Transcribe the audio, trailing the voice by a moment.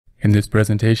In this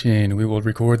presentation, we will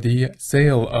record the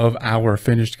sale of our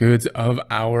finished goods of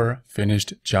our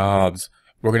finished jobs.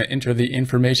 We're going to enter the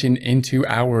information into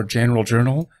our general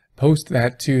journal, post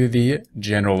that to the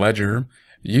general ledger,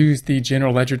 use the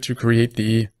general ledger to create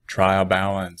the trial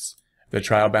balance. The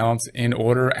trial balance in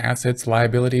order: assets,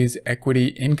 liabilities, equity,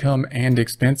 income, and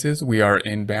expenses. We are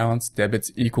in balance,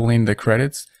 debits equaling the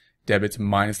credits, debits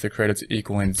minus the credits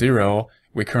equaling 0.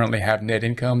 We currently have net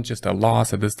income, just a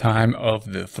loss at this time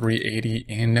of the $380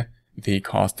 in the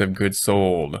cost of goods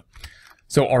sold.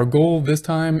 So our goal this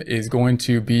time is going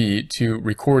to be to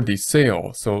record the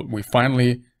sale. So we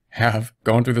finally have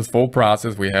gone through this full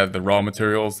process. We had the raw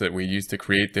materials that we used to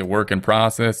create the work in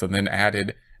process, and then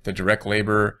added the direct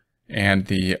labor and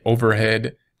the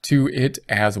overhead to it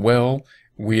as well.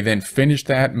 We then finished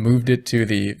that, moved it to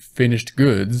the finished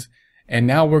goods, and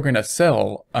now we're going to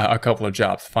sell a couple of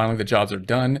jobs. Finally, the jobs are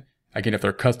done. Again, if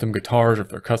they're custom guitars, or if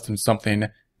they're custom something,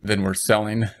 then we're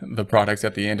selling the products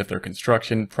at the end. If they're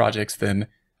construction projects, then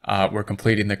we're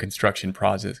completing the construction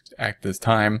project at this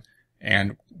time,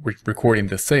 and we're recording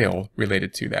the sale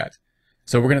related to that.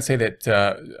 So we're going to say that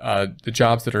the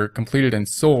jobs that are completed and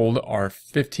sold are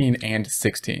 15 and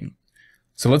 16.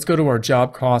 So let's go to our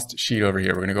job cost sheet over here.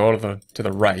 We're going to go to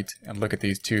the right and look at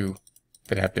these two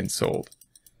that have been sold.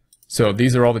 So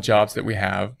these are all the jobs that we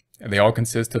have, and they all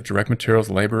consist of direct materials,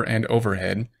 labor, and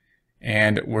overhead.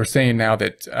 And we're saying now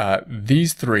that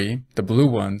these three, the blue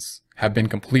ones, have been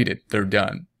completed. They're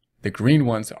done. The green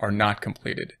ones are not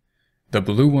completed. The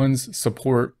blue ones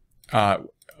support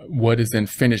what is in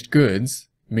finished goods,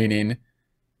 meaning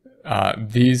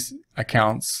these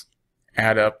accounts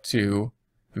add up to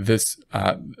this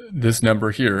this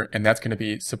number here, and that's going to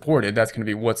be supported. That's going to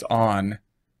be what's on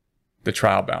the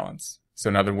trial balance. So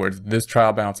in other words, this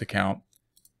trial balance account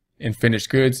in finished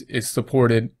goods is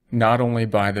supported not only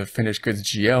by the finished goods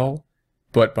GL,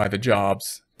 but by the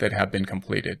jobs that have been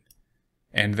completed.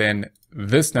 And then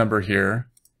this number here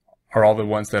are all the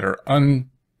ones that are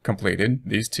uncompleted,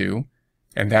 these two,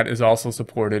 and that is also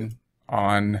supported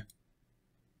on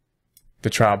the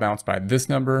trial balance by this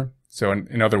number. So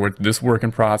in other words, this work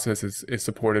in process is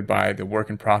supported by the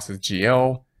work in process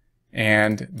GL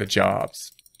and the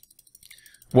jobs.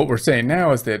 What we're saying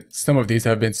now is that some of these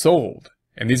have been sold,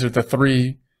 and these are the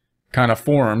three kind of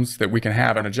forms that we can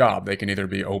have in a job. They can either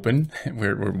be open,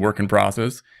 we're work in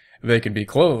process, they can be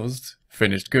closed,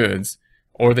 finished goods,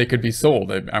 or they could be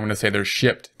sold. I'm going to say they're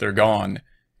shipped, they're gone,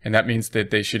 and that means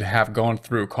that they should have gone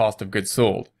through cost of goods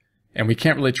sold. And we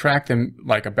can't really track them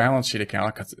like a balance sheet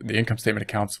account, because the income statement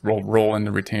accounts roll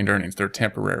into retained earnings. They're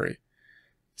temporary.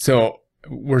 So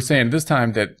we're saying this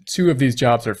time that two of these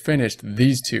jobs are finished.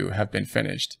 These two have been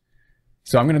finished.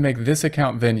 So I'm going to make this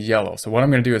account then yellow. So what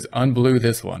I'm going to do is unblue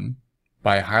this one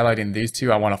by highlighting these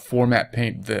two. I want to format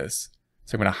paint this.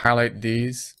 So I'm going to highlight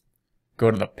these, go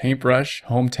to the paintbrush,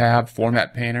 home tab,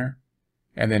 format painter,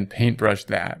 and then paintbrush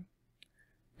that.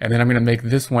 And then I'm going to make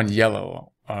this one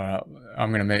yellow.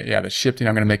 I'm going to make, the shifting,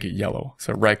 I'm going to make it yellow.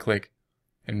 So right click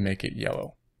and make it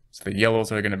yellow. So the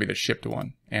yellows are going to be the shipped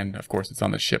one. And of course it's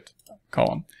on the shipped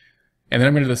column. And then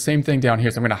I'm going to do the same thing down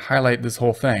here. So I'm going to highlight this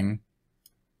whole thing,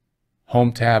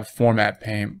 home tab, format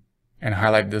paint, and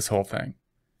highlight this whole thing.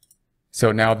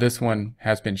 So now this one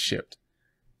has been shipped.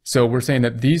 So we're saying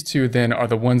that these two then are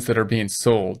the ones that are being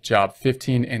sold, job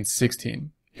 15 and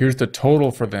 16. Here's the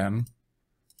total for them.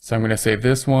 So I'm going to say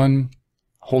this one,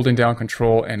 holding down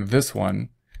control, and this one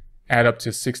add up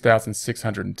to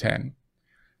 6,610.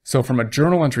 So from a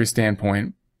journal entry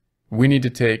standpoint, we need to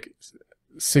take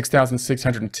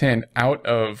 6,610 out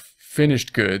of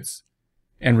finished goods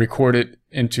and record it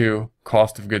into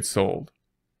cost of goods sold.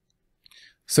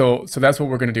 So that's what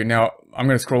we're going to do. Now I'm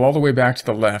going to scroll all the way back to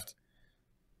the left.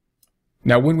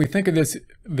 Now when we think of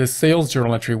this sales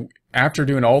journal entry, after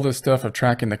doing all this stuff of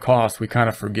tracking the cost, we kind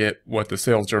of forget what the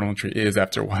sales journal entry is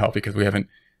after a while, because we haven't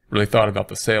really thought about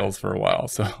the sales for a while.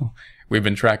 So we've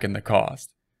been tracking the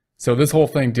cost. So this whole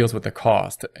thing deals with the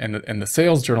cost, and the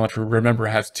sales journal entry, remember,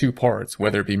 has two parts,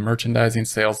 whether it be merchandising,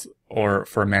 sales, or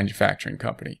for a manufacturing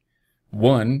company.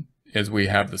 One is we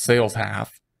have the sales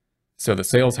half. So the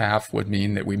sales half would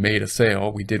mean that we made a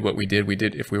sale. We did what we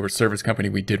did. If we were a service company,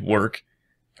 we did work.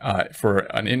 For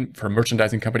a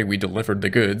merchandising company, we delivered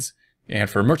the goods. And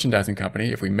for a merchandising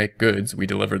company, if we make goods, we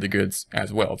deliver the goods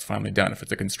as well. It's finally done. If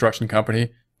it's a construction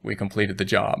company, we completed the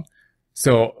job.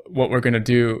 So what we're going to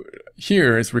do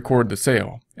here is record the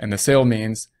sale. And the sale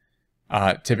means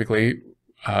typically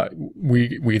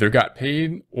we either got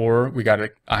paid or we got an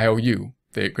IOU.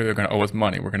 They're going to owe us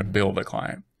money. We're going to bill the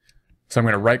client. So I'm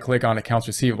going to right click on accounts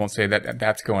receivable and say that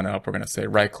that's going up. We're going to say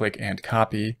right click and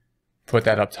copy put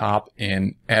that up top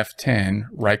in F10,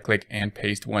 right click and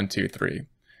paste 1, 2, 3.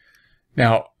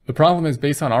 Now, the problem is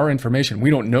based on our information, we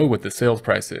don't know what the sales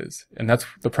price is. And that's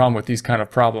the problem with these kind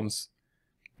of problems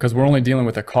because we're only dealing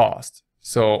with a cost.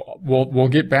 So we'll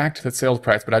get back to the sales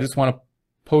price, but I just want to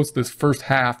post this first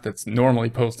half that's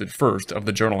normally posted first of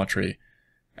the journal entry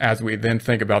as we then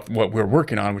think about what we're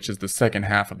working on, which is the second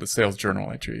half of the sales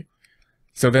journal entry.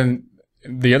 So then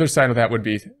the other side of that would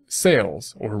be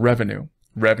sales or revenue.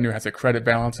 Revenue has a credit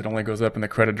balance. It only goes up in the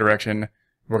credit direction.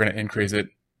 We're going to increase it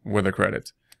with a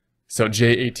credit. So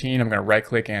J18, I'm going to right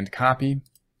click and copy,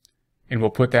 and we'll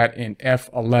put that in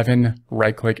F11,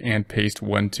 right click and paste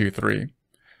 1, 2, 3.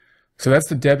 So that's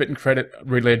the debit and credit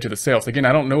related to the sales. Again,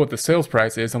 I don't know what the sales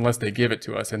price is unless they give it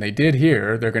to us. And they did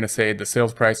here. They're going to say the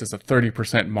sales price is a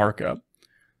 30% markup.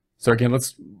 So again,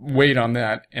 let's wait on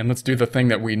that and let's do the thing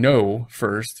that we know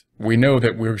first. We know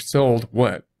that we're sold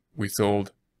what? We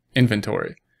sold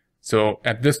inventory. So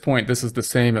at this point, this is the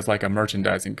same as like a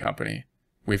merchandising company.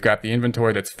 We've got the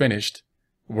inventory that's finished.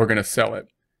 We're going to sell it.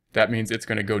 That means it's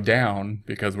going to go down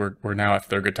because we're now at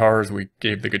their guitars. We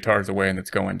gave the guitars away and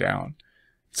it's going down.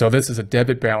 So this is a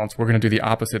debit balance. We're going to do the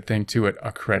opposite thing to it,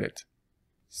 a credit.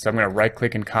 So I'm going to right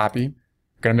click and copy. I'm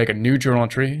going to make a new journal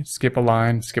entry, skip a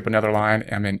line, skip another line.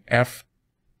 I'm in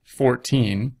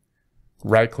F14,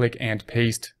 right click and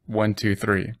paste 1, 2,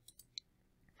 3.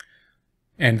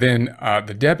 And then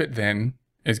the debit then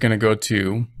is going to go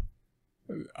to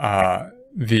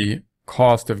the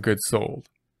cost of goods sold.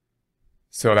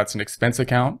 So that's an expense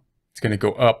account. It's going to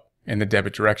go up in the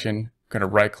debit direction. I'm going to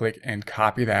right click and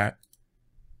copy that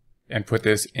and put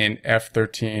this in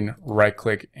F13, right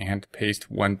click and paste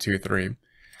 1, 2, 3.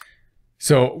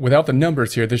 So without the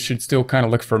numbers here, this should still kind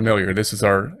of look familiar. This is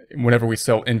our, whenever we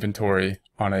sell inventory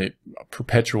on a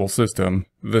perpetual system,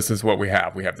 this is what we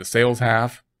have. We have the sales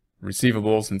half,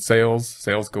 receivables and sales.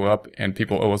 Sales go up and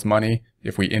people owe us money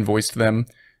if we invoiced them.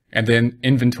 And then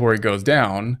inventory goes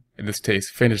down, in this case,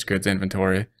 finished goods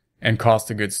inventory, and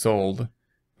cost of goods sold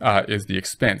is the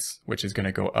expense, which is going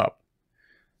to go up.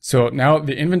 So now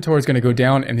the inventory is going to go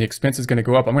down and the expense is going to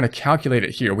go up. I'm going to calculate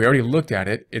it here. We already looked at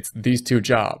it. It's these two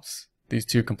jobs, these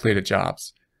two completed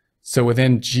jobs. So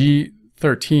within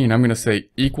G13, I'm going to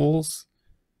say equals.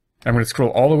 I'm going to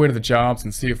scroll all the way to the jobs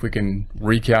and see if we can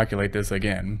recalculate this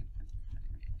again.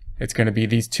 It's going to be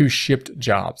these two shipped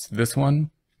jobs, this one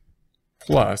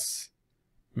plus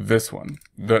this one.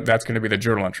 That's going to be the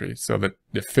journal entry. So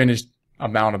the finished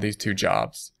amount of these two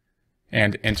jobs,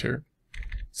 and enter.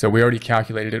 So we already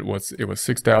calculated it was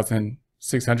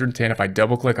 6,610. If I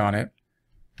double click on it,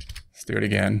 let's do it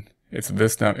again. It's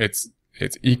this now. It's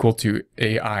equal to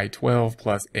AI12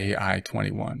 plus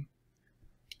AI21.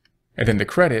 And then the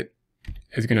credit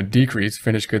is going to decrease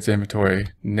finished goods inventory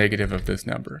negative of this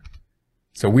number.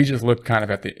 So we just looked kind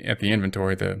of at the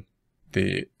inventory.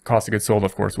 The cost of goods sold,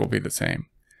 of course, will be the same.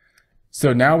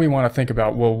 So now we want to think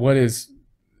about, well, what is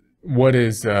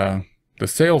the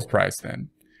sales price then?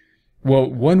 Well,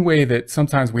 one way that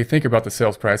sometimes we think about the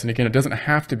sales price, and again, it doesn't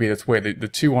have to be this way. The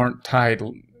two aren't tied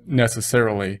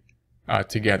necessarily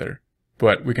together,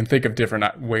 but we can think of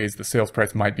different ways the sales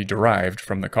price might be derived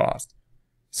from the cost.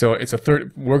 So it's we're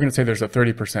going to say there's a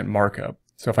 30% markup.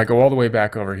 So if I go all the way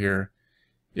back over here,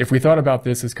 if we thought about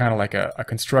this as kind of like a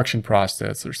construction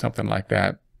process or something like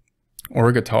that, or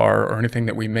a guitar or anything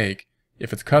that we make,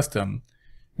 if it's custom,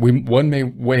 one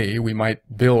way we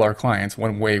might bill our clients,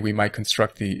 one way we might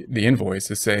construct the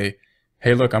invoice is say,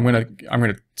 hey, look, I'm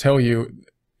gonna tell you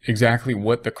exactly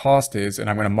what the cost is, and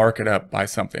I'm gonna mark it up by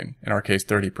something. In our case,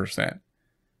 30%.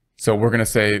 So we're gonna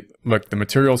say, look, the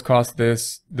materials cost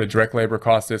this, the direct labor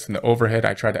costs this, and the overhead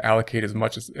I try to allocate as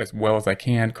much as well as I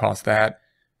can cost that.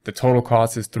 The total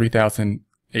cost is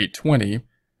 $3,820.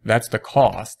 That's the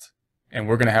cost, and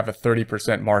we're gonna have a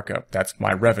 30% markup. That's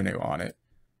my revenue on it.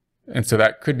 And so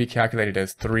that could be calculated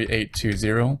as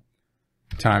 3,820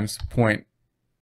 times 0.0